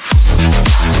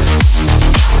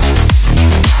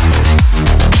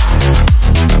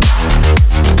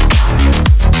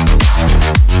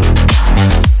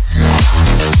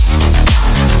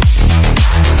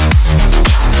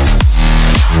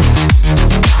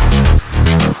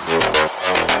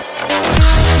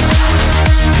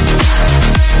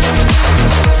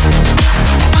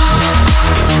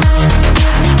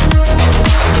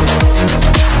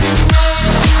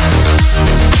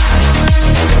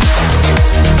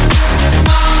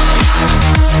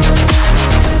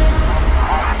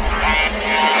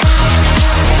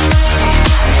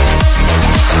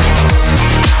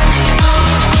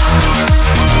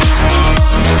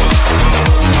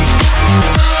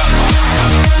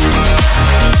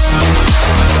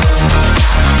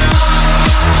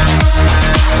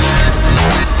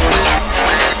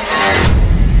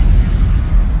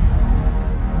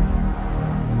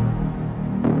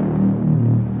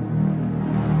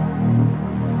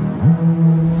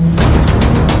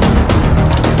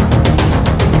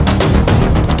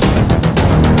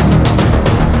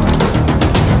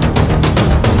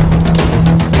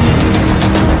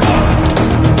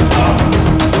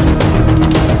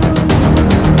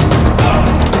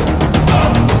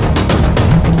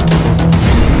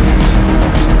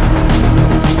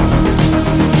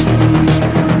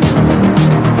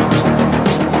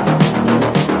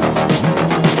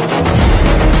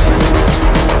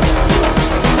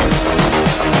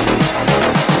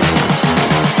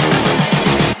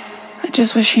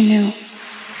 Just wish he knew.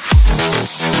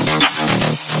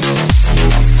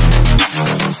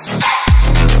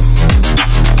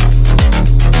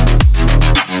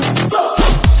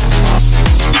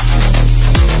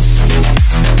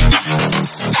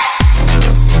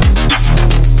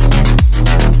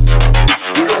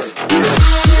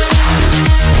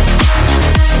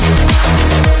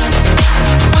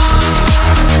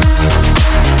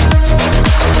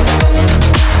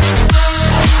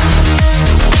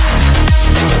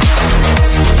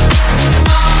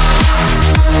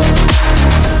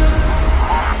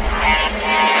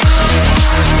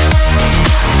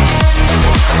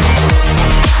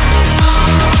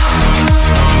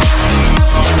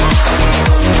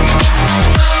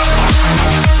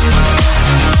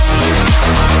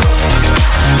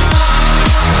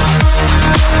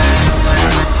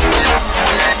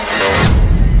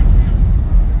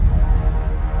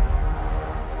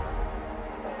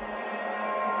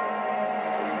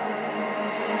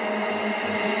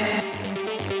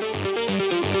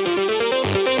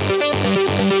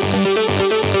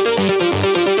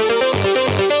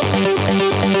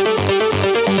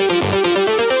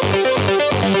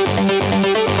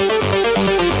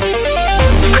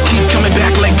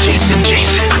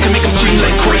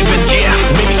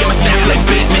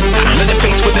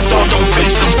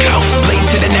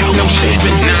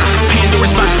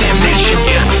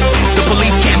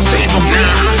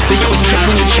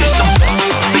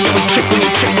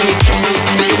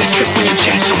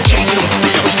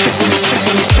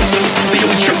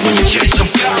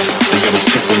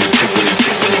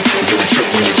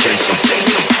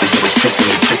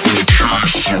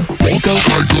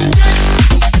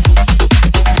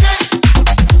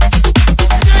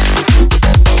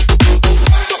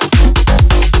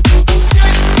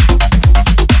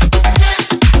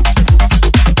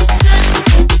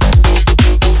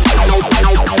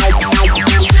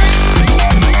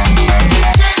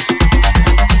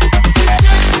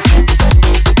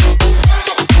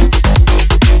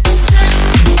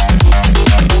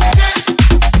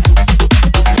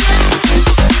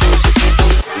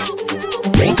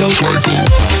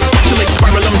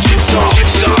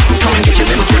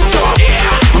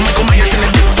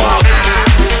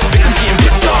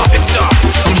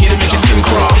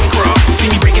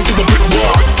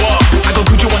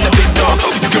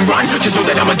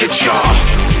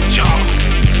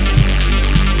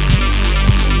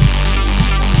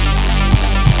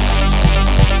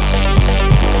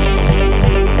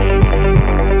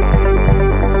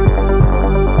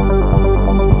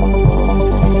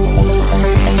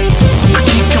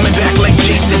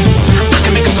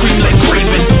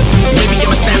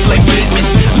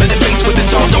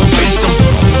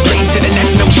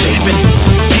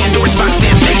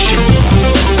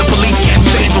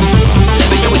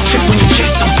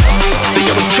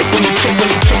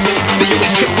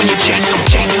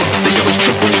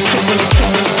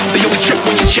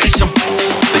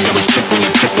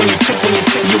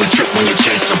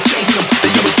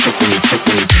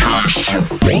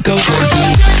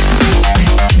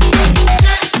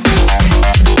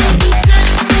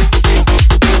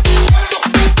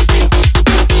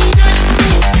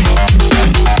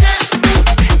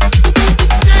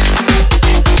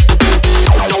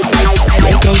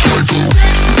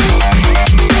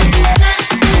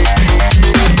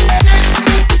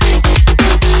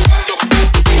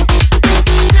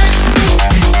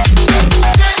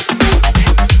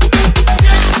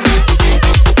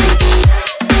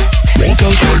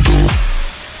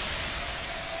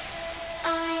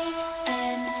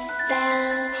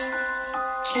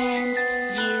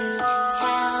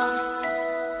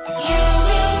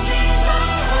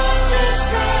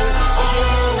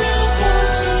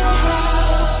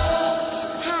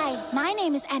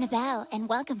 Hello and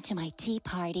welcome to my tea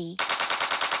party.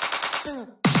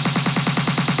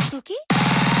 Cookie?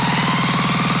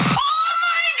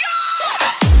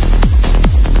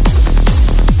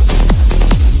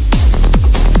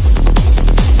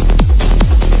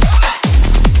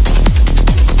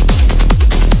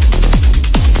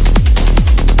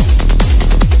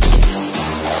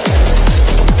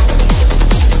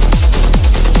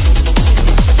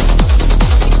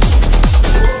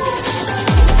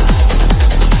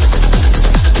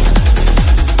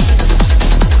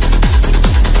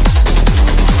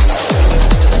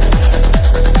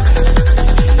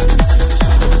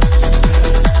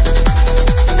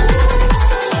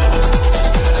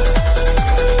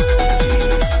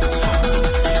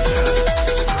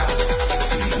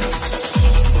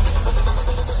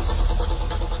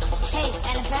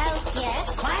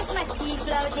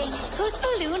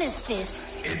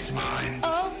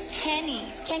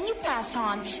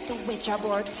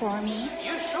 Board for me.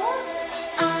 You sure?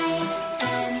 I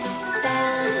am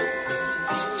Belle.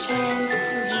 Can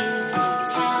you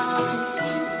tell?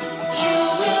 You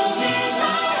will meet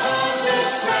my haunted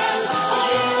friends, or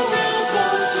you will go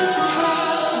to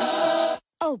hell.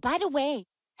 Oh, by the way,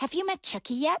 have you met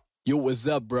Chucky yet? Yo, what's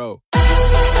up, bro?